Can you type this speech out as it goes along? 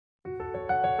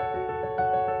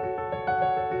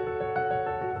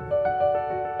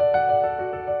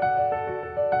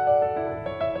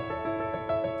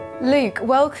Luke,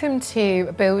 welcome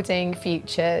to Building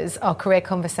Futures, our career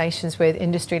conversations with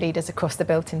industry leaders across the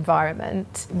built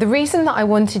environment. The reason that I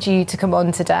wanted you to come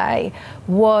on today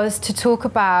was to talk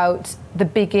about the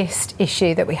biggest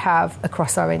issue that we have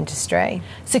across our industry.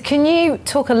 So can you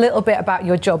talk a little bit about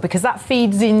your job, because that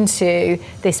feeds into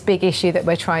this big issue that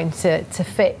we're trying to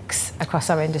fix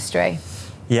across our industry?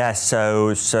 Yeah,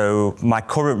 so my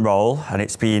current role, and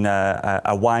it's been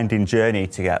a winding journey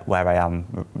to get where I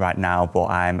am right now, but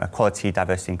I'm a Quality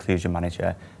Diversity Inclusion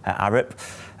Manager at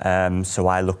Arup. So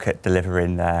I look at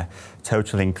delivering their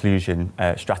total inclusion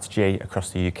strategy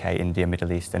across the UK, India,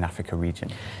 Middle East and Africa region.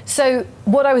 So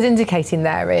what I was indicating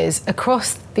there is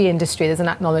across the industry there's an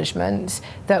acknowledgement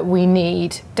that we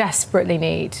desperately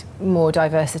need more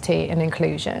diversity and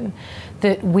inclusion.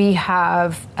 That we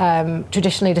have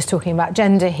traditionally just talking about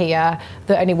gender here,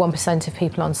 that only 1% of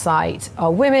people on site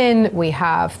are women. We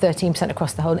have 13%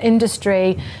 across the whole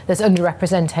industry. There's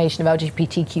underrepresentation of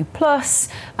LGBTQ+,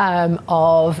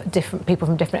 of different people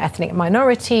from different ethnic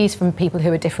minorities, from people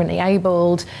who are differently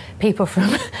abled, people from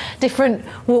different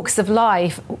walks of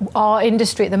life. Our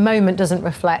industry at the moment doesn't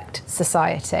reflect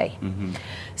society. Mm-hmm.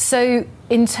 So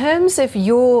in terms of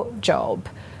your job,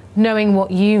 knowing what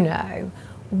you know,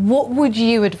 what would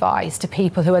you advise to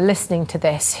people who are listening to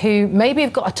this, who maybe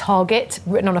have got a target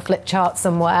written on a flip chart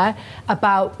somewhere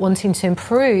about wanting to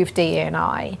improve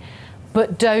DE&I,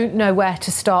 but don't know where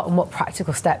to start and what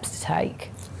practical steps to take?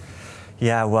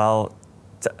 Yeah, well,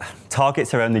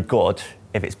 targets are only good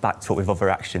if it's backed up with other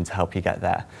action to help you get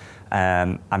there.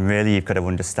 And really you've got to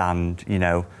understand,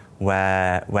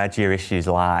 where do your issues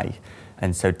lie?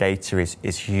 And so data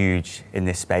is huge in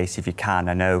this space if you can.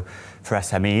 I know for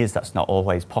SMEs that's not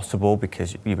always possible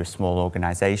because you're a small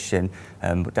organisation,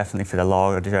 but definitely for the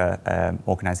larger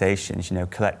organisations,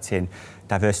 collecting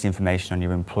diversity information on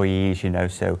your employees,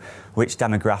 so which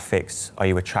demographics are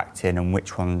you attracting and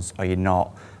which ones are you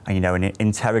not, and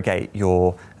interrogate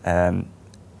your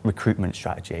recruitment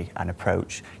strategy and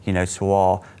approach, so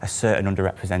are a certain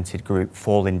underrepresented group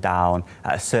falling down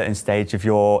at a certain stage of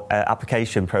your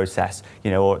application process,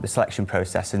 or the selection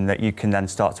process, and that you can then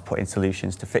start to put in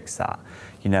solutions to fix that,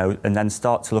 and then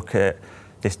start to look at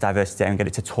this diversity and get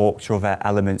it to talk to other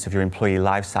elements of your employee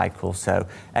life cycle. So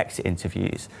exit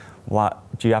interviews.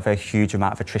 Do you have a huge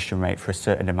amount of attrition rate for a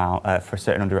certain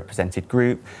underrepresented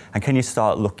group? And can you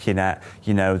start looking at,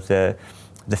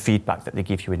 the feedback that they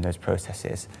give you in those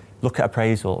processes? Look at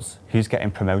appraisals. Who's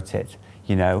getting promoted?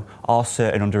 Are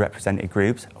certain underrepresented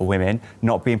groups or women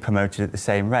not being promoted at the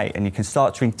same rate? And you can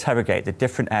start to interrogate the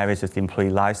different areas of the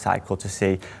employee life cycle to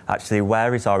see actually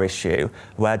where is our issue,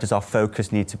 where does our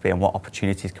focus need to be, and what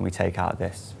opportunities can we take out of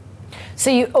this?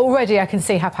 So I can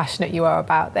see how passionate you are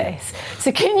about this.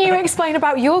 So can you explain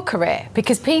about your career?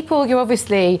 Because you're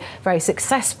obviously very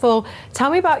successful. Tell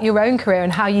me about your own career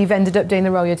and how you've ended up doing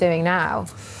the role you're doing now.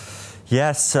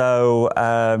 Yeah, so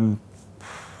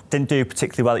didn't do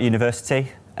particularly well at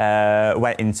university.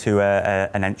 Went into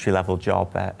an entry-level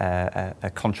job,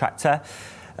 a contractor.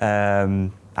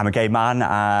 I'm a gay man.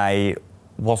 I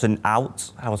wasn't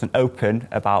open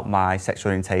about my sexual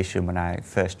orientation when I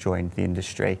first joined the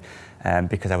industry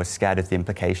because I was scared of the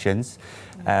implications.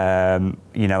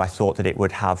 I thought that it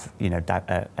would have,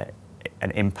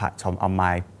 an impact on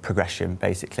my progression,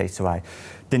 basically. So I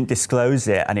didn't disclose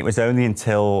it, and it was only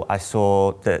until I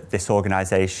saw that this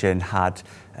organisation had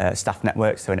staff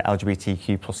networks, so an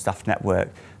LGBTQ plus staff network,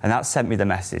 and that sent me the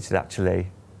message that actually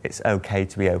it's okay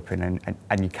to be open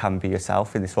and you can be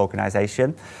yourself in this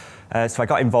organisation. So I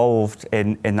got involved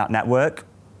in that network.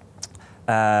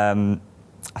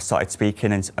 I started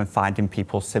speaking and finding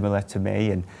people similar to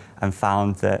me, and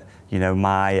found that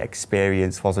my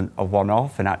experience wasn't a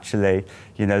one-off, and actually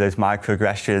those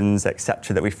microaggressions,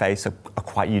 etc., that we face are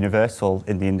quite universal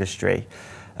in the industry.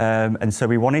 And so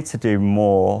we wanted to do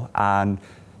more, and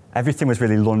everything was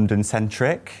really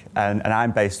London-centric, and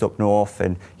I'm based up north,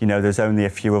 and there's only a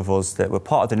few of us that were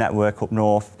part of the network up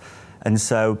north, and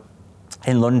so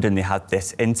in London, they had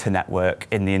this inter-network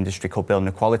in the industry called Building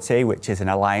Equality, which is an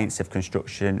alliance of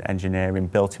construction, engineering,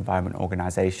 built environment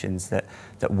organisations that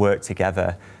work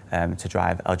together to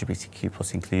drive LGBTQ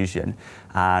plus inclusion.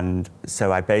 And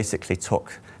so I basically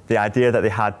took the idea that they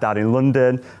had down in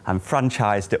London and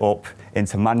franchised it up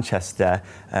into Manchester,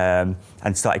 and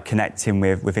started connecting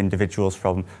with individuals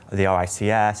from the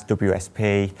RICS,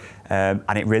 WSP,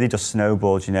 and it really just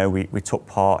snowballed. We took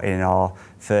part in our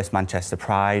first Manchester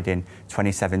Pride in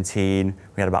 2017.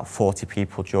 We had about 40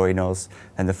 people join us.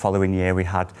 And the following year, we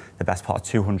had the best part of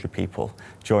 200 people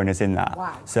join us in that.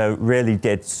 Wow. So really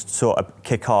did sort of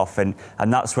kick off. And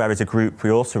that's where, as a group, we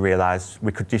also realised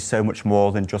we could do so much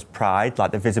more than just Pride.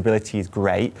 Like, the visibility is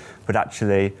great, but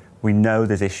actually, we know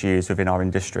there's issues within our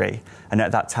industry. And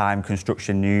at that time,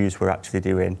 Construction News were actually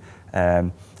doing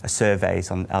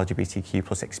surveys on LGBTQ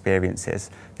plus experiences.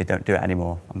 They don't do it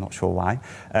anymore. I'm not sure why,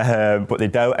 but they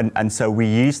don't. And so we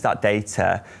used that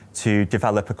data to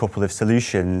develop a couple of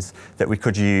solutions that we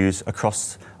could use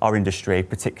across our industry,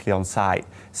 particularly on site.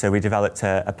 So we developed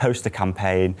a poster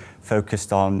campaign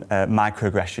focused on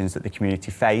microaggressions that the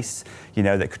community face,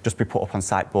 that could just be put up on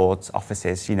site boards,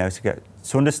 offices,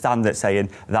 to understand that saying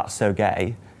that's so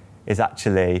gay is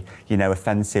actually,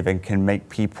 offensive and can make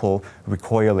people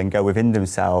recoil and go within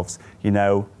themselves, and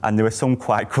there were some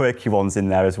quite quirky ones in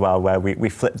there as well where we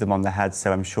flipped them on the head.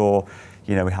 So I'm sure,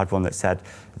 we had one that said,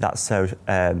 that's so,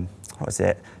 what was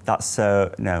it? That's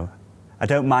so, no, I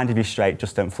don't mind if you're straight,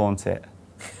 just don't flaunt it.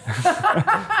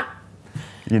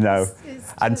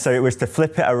 And so it was to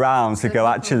flip it around to go,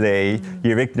 actually,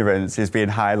 your ignorance is being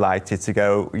highlighted, to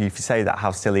go, if you say that,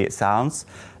 how silly it sounds.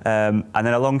 And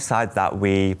then alongside that,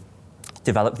 we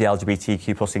developed the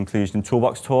LGBTQ plus inclusion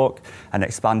toolbox talk and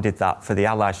expanded that for the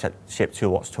allyship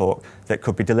toolbox talk that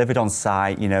could be delivered on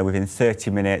site, within 30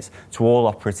 minutes to all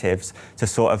operatives, to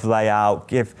sort of lay out,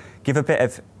 give a bit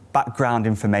of background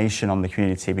information on the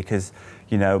community, because,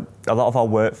 a lot of our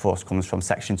workforce comes from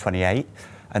Section 28,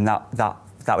 and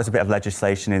that was a bit of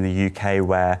legislation in the UK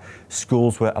where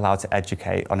schools were allowed to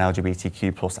educate on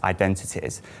LGBTQ plus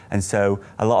identities. And so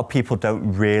a lot of people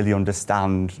don't really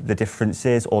understand the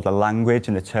differences or the language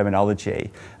and the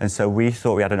terminology. And so we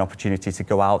thought we had an opportunity to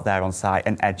go out there on site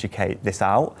and educate this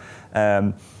out.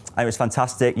 And it was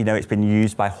fantastic. It's been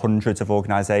used by hundreds of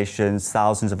organisations,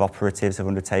 thousands of operatives have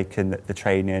undertaken the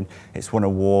training. It's won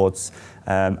awards,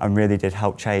 and really did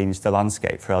help change the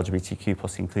landscape for LGBTQ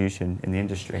plus inclusion in the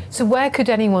industry. So where could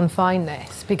anyone find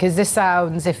this? Because this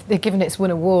sounds, if they're given it's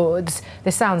won awards,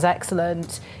 this sounds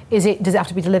excellent. Does it have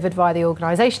to be delivered by the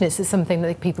organisation? Is it something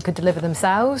that people could deliver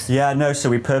themselves? Yeah, no, so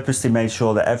we purposely made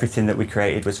sure that everything that we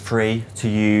created was free to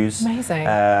use. Amazing.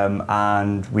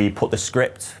 And we put the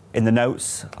script in the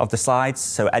notes of the slides,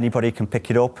 so anybody can pick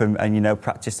it up and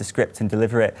practice the script and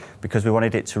deliver it, because we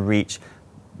wanted it to reach,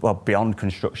 well, beyond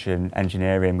construction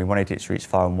engineering. We wanted it to reach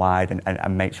far and wide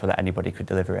and make sure that anybody could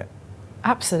deliver it.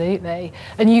 Absolutely.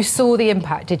 And you saw the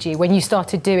impact, did you? When you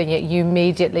started doing it, you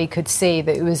immediately could see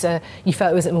that you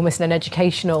felt it was almost an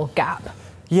educational gap.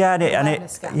 Yeah,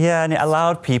 and it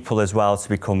allowed people as well to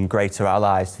become greater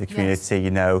allies to the community.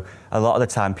 Yes. A lot of the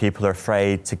time people are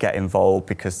afraid to get involved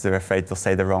because they're afraid they'll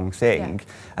say the wrong thing. Yeah.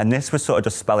 And this was sort of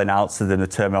just spelling out to them the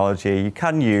terminology you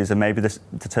can use and maybe the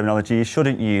terminology you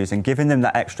shouldn't use, and giving them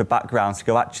that extra background to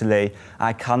go, actually,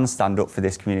 I can stand up for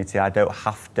this community. I don't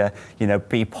have to,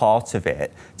 be part of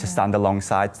it to stand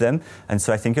alongside them. And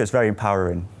so I think it was very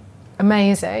empowering.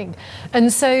 Amazing.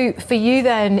 And so for you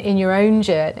then, in your own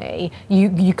journey, you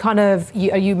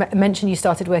mentioned you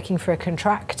started working for a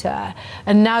contractor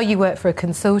and now you work for a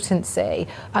consultancy.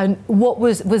 And what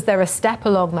was there a step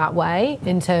along that way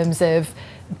in terms of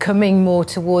coming more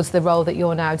towards the role that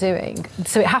you're now doing?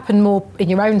 So it happened more in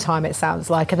your own time, it sounds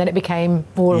like, and then it became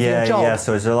more of your job. Yeah,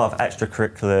 so there's a lot of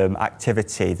extracurricular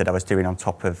activity that I was doing on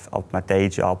top of my day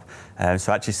job.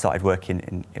 So I actually started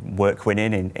working in work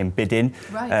winning, in bidding.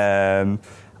 Right.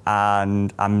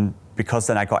 And because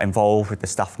then I got involved with the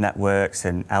staff networks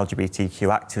and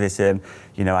LGBTQ activism,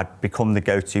 I'd become the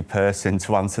go-to person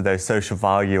to answer those social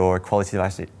value or equality,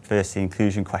 diversity,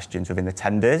 inclusion questions within the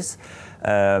tenders.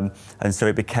 And so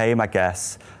it became, I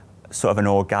guess, sort of an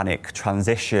organic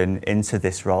transition into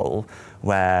this role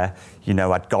where,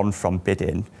 I'd gone from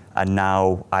bidding and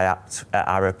now I act at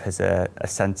Arup as a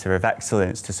centre of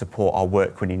excellence to support our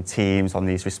work-winning teams on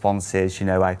these responses.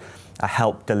 I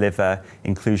help deliver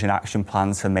inclusion action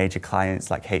plans for major clients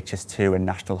like HS2 and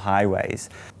National Highways.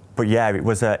 But yeah, it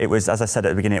was, as I said at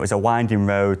the beginning, it was a winding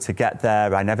road to get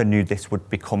there. I never knew this would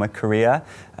become a career.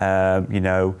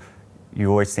 You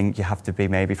always think you have to be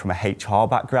maybe from a HR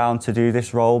background to do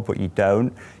this role, but you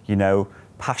don't.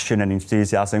 Passion and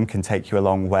enthusiasm can take you a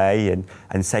long way,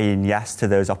 and saying yes to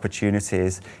those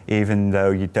opportunities, even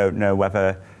though you don't know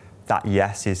whether that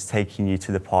yes is taking you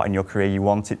to the part in your career you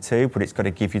want it to, but it's got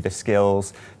to give you the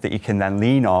skills that you can then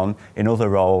lean on in other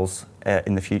roles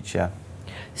in the future.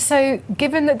 So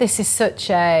given that this is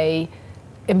such a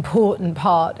important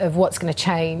part of what's going to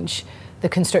change the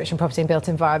construction, property and built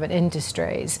environment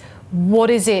industries. What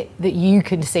is it that you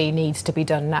can see needs to be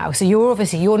done now? So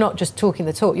you're not just talking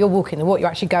the talk, you're walking the walk, you're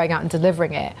actually going out and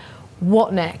delivering it.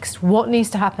 What next? What needs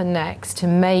to happen next to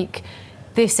make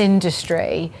this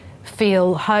industry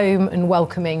feel home and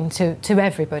welcoming to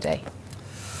everybody?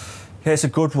 Yeah, it's a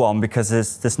good one because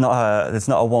there's not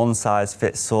a one size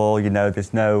fits all.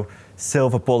 There's no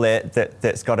silver bullet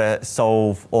that's got to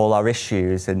solve all our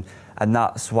issues, and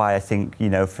that's why I think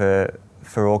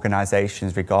for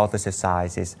organisations, regardless of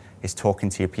size, is talking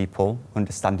to your people,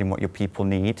 understanding what your people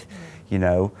need.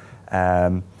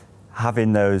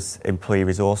 Having those employee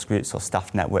resource groups or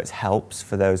staff networks helps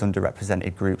for those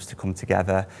underrepresented groups to come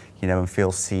together, and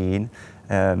feel seen.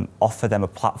 Offer them a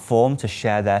platform to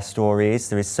share their stories.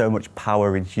 There is so much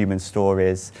power in human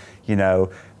stories,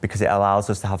 because it allows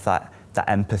us to have that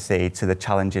empathy to the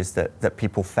challenges that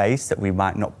people face that we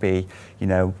might not be,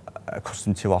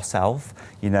 accustomed to ourselves.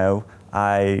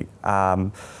 I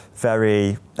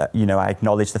very, I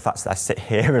acknowledge the fact that I sit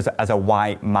here as a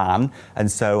white man, and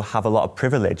so have a lot of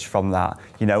privilege from that.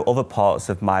 Other parts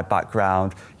of my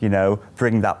background,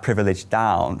 bring that privilege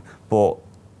down, but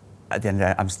at the end of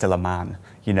the day, I'm still a man,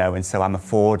 and so I'm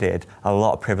afforded a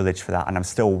lot of privilege for that, and I'm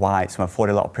still white, so I'm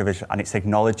afforded a lot of privilege, and it's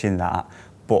acknowledging that,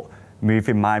 but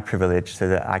moving my privilege so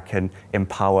that I can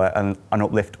empower and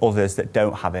uplift others that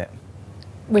don't have it.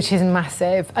 Which is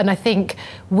massive. And I think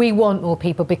we want more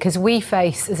people because we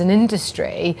face, as an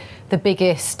industry, the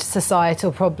biggest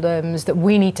societal problems that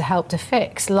we need to help to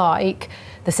fix, like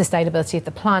the sustainability of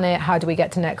the planet, how do we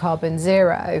get to net carbon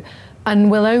zero?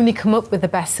 And we'll only come up with the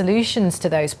best solutions to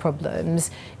those problems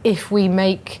if we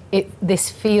make this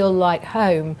feel like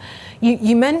home.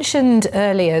 You mentioned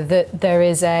earlier that there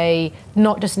is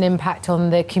not just an impact on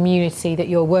the community that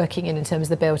you're working in terms of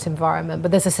the built environment,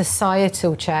 but there's a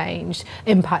societal change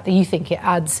impact that you think it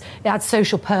adds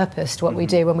social purpose to what we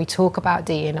do when we talk about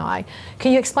D&I.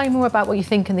 Can you explain more about what you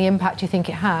think and the impact you think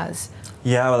it has?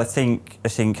 Yeah, well, I think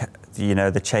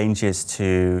the changes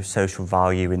to social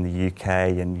value in the UK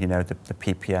and, the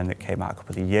PPN that came out a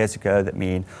couple of years ago that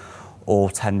mean all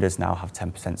tenders now have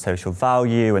 10% social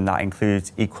value, and that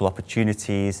includes equal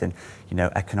opportunities and,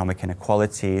 economic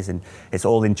inequalities, and it's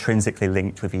all intrinsically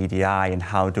linked with ED&I and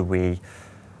how do we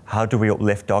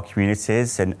uplift our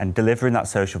communities, and delivering that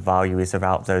social value is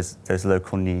about those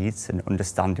local needs and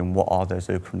understanding what are those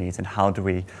local needs and how do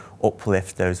we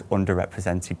uplift those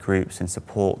underrepresented groups and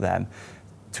support them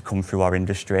to come through our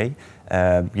industry,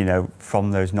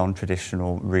 from those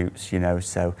non-traditional routes,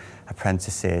 so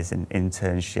apprentices and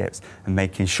internships, and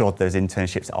making sure those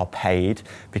internships are paid,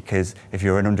 because if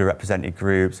you're an underrepresented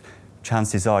group,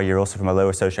 chances are you're also from a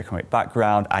lower socioeconomic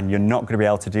background and you're not going to be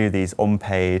able to do these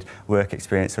unpaid work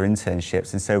experience or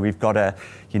internships. And so we've got to,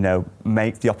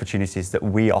 make the opportunities that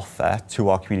we offer to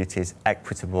our communities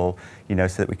equitable, so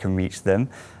that we can reach them.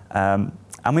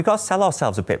 And we've got to sell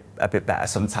ourselves a bit better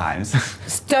sometimes.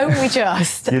 Don't we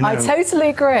just? I totally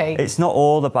agree. It's not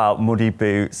all about muddy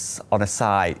boots on a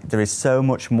site. There is so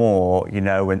much more,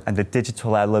 and the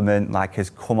digital element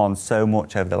has come on so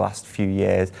much over the last few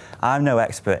years. I'm no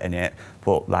expert in it,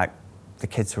 but the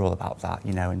kids are all about that,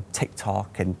 and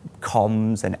TikTok and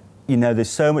comms, and there's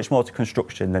so much more to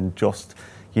construction than just,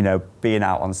 being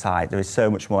out on site. There is so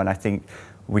much more, and I think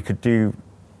we could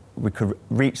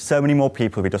reach so many more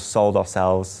people if we just sold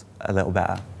ourselves a little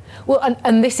better. Well,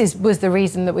 and this was the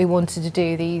reason that we wanted to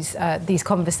do these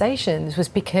conversations, was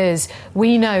because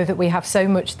we know that we have so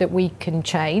much that we can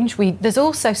change. There's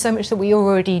also so much that we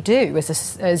already do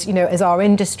as our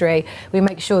industry. We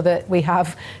make sure that we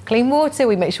have clean water.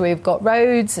 We make sure we've got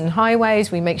roads and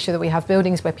highways. We make sure that we have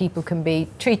buildings where people can be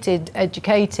treated,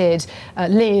 educated,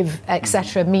 live,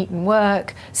 etc., meet and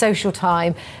work, social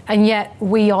time. And yet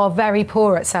we are very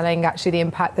poor at selling actually the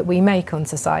impact that we make on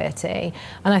society.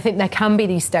 And I think there can be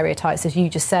these stereotypes, as you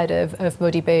just said, of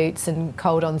muddy boots and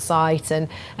cold on site, and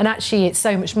actually it's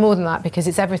so much more than that, because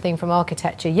it's everything from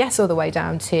architecture, yes, all the way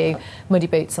down to muddy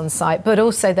boots on site, but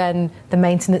also then the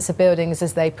maintenance of buildings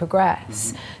as they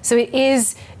progress. So it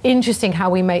is interesting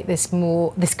how we make this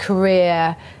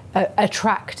career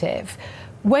attractive.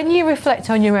 When you reflect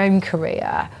on your own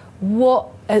career,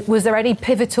 was there any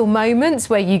pivotal moments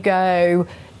where you go,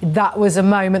 that was a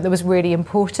moment that was really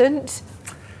important?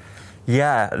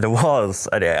 Yeah, there was,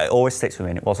 and it always sticks with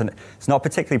me. And it's not a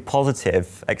particularly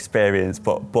positive experience,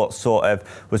 but sort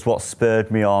of was what spurred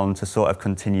me on to sort of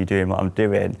continue doing what I'm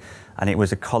doing. And it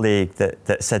was a colleague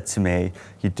that said to me,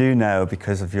 you do know,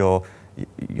 because of your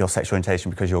sexual orientation,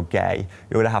 because you're gay,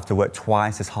 you're going to have to work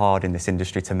twice as hard in this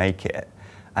industry to make it.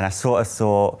 And I sort of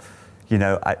thought,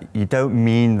 you don't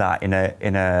mean that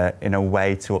in a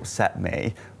way to upset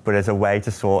me, but as a way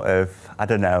to sort of, I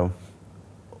don't know,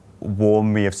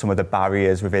 warn me of some of the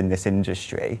barriers within this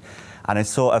industry. And I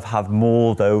sort of have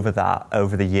mulled over that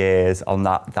over the years on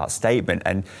that statement.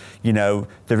 And, you know,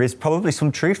 there is probably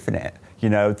some truth in it. You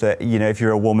know, that, you know, if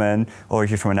you're a woman or if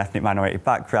you're from an ethnic minority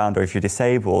background or if you're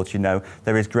disabled, you know,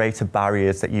 there is greater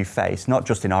barriers that you face, not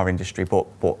just in our industry, but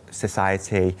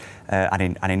society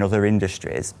and in other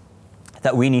industries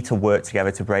that we need to work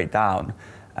together to break down.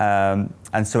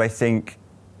 And so I think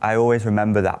I always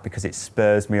remember that because it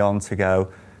spurs me on to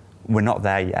go, we're not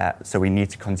there yet, so we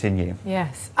need to continue.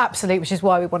 Yes, absolutely, which is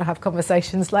why we want to have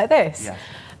conversations like this.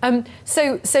 Yeah.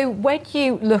 So when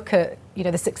you look at, you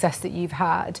know, the success that you've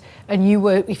had, and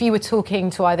if you were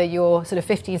talking to either your sort of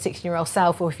 15, 16-year-old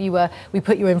self, or if we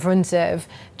put you in front of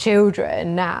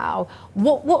children now,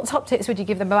 what top tips would you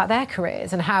give them about their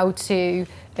careers and how to,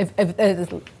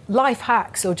 life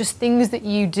hacks or just things that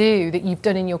you do, that you've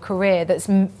done in your career that's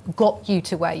got you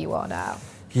to where you are now?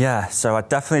 Yeah, so I'd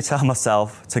definitely tell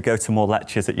myself to go to more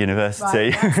lectures at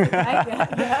university. Right,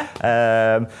 okay,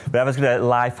 yeah. But I was going to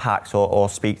life hacks or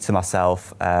speak to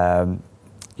myself.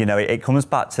 You know, it comes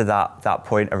back to that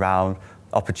point around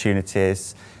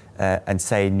opportunities and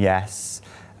saying yes,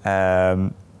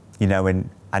 you know, and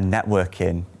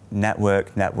networking.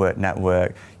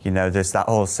 Network. You know, there's that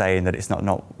whole saying that it's not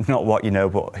what you know,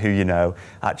 but who you know,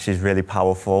 actually is really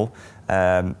powerful.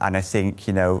 And I think,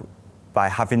 you know, by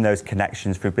having those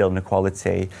connections through building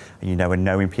equality, you know, and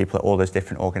knowing people at all those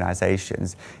different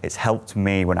organisations, it's helped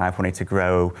me when I've wanted to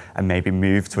grow and maybe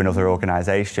move to another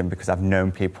organisation because I've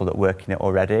known people that work in it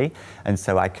already, and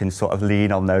so I can sort of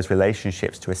lean on those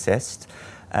relationships to assist.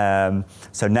 So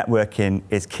networking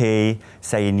is key,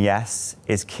 saying yes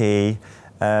is key,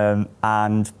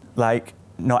 and like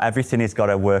not everything has got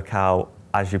to work out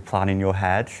as you plan in your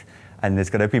head. And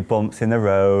there's got to be bumps in the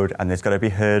road, and there's got to be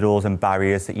hurdles and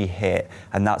barriers that you hit,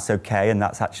 and that's okay, and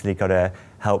that's actually got to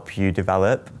help you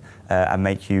develop and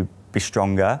make you be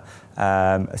stronger.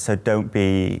 So don't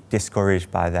be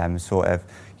discouraged by them, sort of,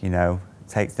 you know,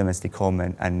 take them as they come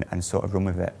and sort of run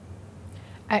with it.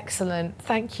 Excellent.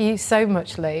 Thank you so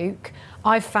much, Luke.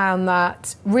 I've found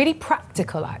that really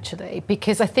practical, actually,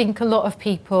 because I think a lot of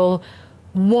people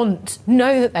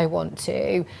know that they want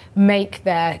to make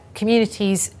their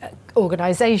communities,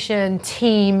 organisation,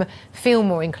 team feel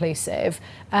more inclusive,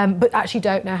 but actually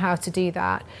don't know how to do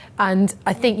that. And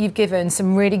I think you've given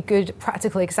some really good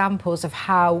practical examples of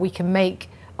how we can make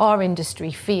our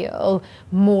industry feel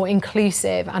more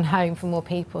inclusive and home for more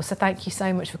people. So thank you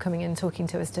so much for coming in and talking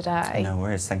to us today. No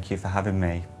worries. Thank you for having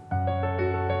me.